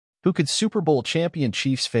Who could Super Bowl champion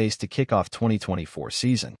Chiefs face to kick off 2024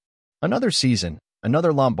 season? Another season,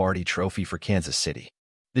 another Lombardi Trophy for Kansas City.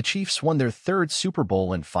 The Chiefs won their third Super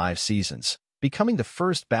Bowl in 5 seasons, becoming the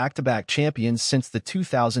first back-to-back champions since the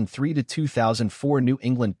 2003-2004 New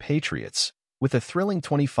England Patriots, with a thrilling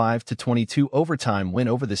 25-22 overtime win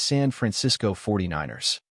over the San Francisco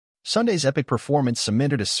 49ers. Sunday's epic performance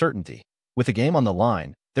cemented a certainty. With a game on the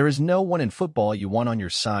line, there is no one in football you want on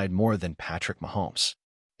your side more than Patrick Mahomes.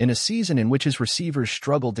 In a season in which his receivers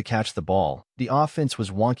struggled to catch the ball, the offense was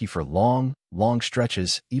wonky for long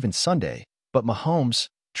stretches, even Sunday, but Mahomes,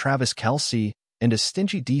 Travis Kelce, and a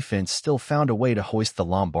stingy defense still found a way to hoist the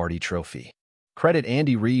Lombardi Trophy. Credit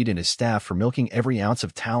Andy Reid and his staff for milking every ounce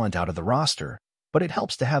of talent out of the roster, but it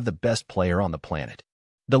helps to have the best player on the planet.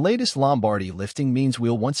 The latest Lombardi lifting means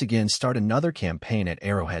we'll once again start another campaign at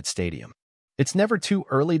Arrowhead Stadium. It's never too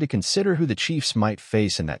early to consider who the Chiefs might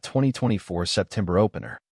face in that 2024 September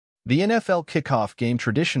opener. The NFL kickoff game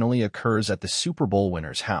traditionally occurs at the Super Bowl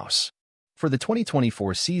winner's house. For the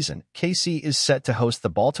 2024 season, KC is set to host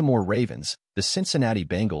the Baltimore Ravens, the Cincinnati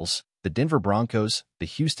Bengals, the Denver Broncos, the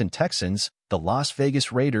Houston Texans, the Las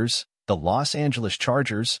Vegas Raiders, the Los Angeles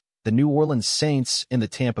Chargers, the New Orleans Saints, and the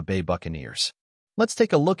Tampa Bay Buccaneers. Let's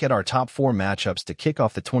take a look at our top 4 matchups to kick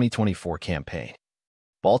off the 2024 campaign.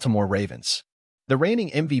 Baltimore Ravens. The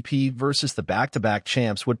reigning MVP versus the back-to-back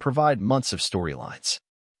champs would provide months of storylines.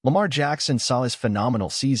 Lamar Jackson saw his phenomenal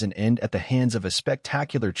season end at the hands of a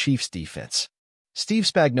spectacular Chiefs defense. Steve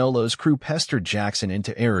Spagnuolo's crew pestered Jackson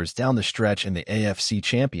into errors down the stretch in the AFC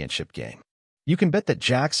Championship game. You can bet that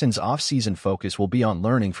Jackson's offseason focus will be on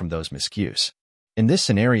learning from those miscues. In this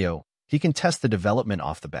scenario, he can test the development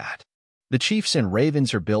off the bat. The Chiefs and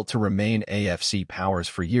Ravens are built to remain AFC powers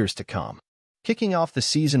for years to come. Kicking off the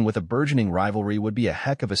season with a burgeoning rivalry would be a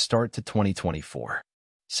heck of a start to 2024.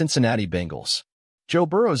 Cincinnati Bengals. Joe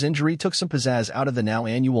Burrow's injury took some pizzazz out of the now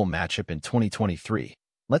annual matchup in 2023.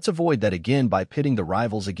 Let's avoid that again by pitting the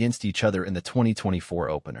rivals against each other in the 2024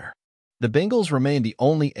 opener. The Bengals remain the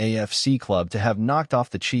only AFC club to have knocked off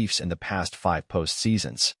the Chiefs in the past 5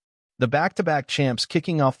 postseasons. The back-to-back champs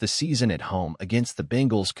kicking off the season at home against the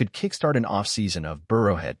Bengals could kickstart an offseason of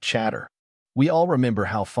Burrowhead chatter. We all remember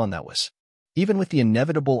how fun that was. Even with the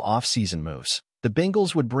inevitable offseason moves, the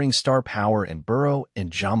Bengals would bring star power in Burrow and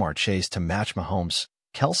Ja'Marr Chase to match Mahomes,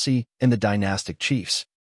 Kelce, and the dynastic Chiefs.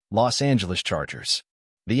 Los Angeles Chargers.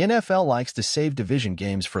 The NFL likes to save division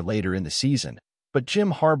games for later in the season, but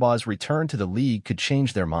Jim Harbaugh's return to the league could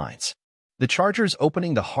change their minds. The Chargers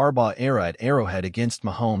opening the Harbaugh era at Arrowhead against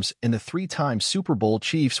Mahomes and the 3-time Super Bowl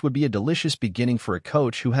Chiefs would be a delicious beginning for a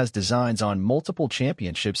coach who has designs on multiple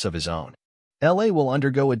championships of his own. LA will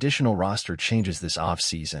undergo additional roster changes this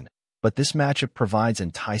offseason, but this matchup provides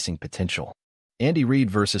enticing potential. Andy Reid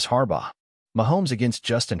versus Harbaugh. Mahomes against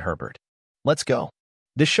Justin Herbert. Let's go.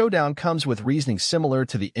 This showdown comes with reasoning similar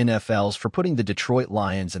to the NFL's for putting the Detroit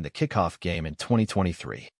Lions in the kickoff game in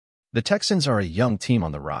 2023. The Texans are a young team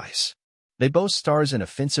on the rise. They boast stars in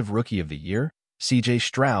Offensive Rookie of the Year, C.J.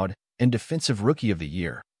 Stroud, and Defensive Rookie of the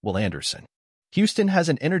Year, Will Anderson. Houston has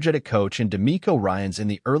an energetic coach in DeMeco Ryans in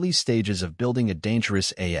the early stages of building a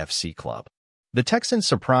dangerous AFC club. The Texans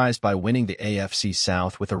surprised by winning the AFC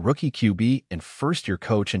South with a rookie QB and first-year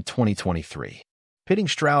coach in 2023. Pitting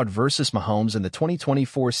Stroud versus Mahomes in the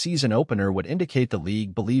 2024 season opener would indicate the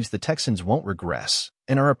league believes the Texans won't regress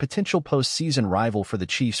and are a potential postseason rival for the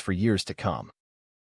Chiefs for years to come.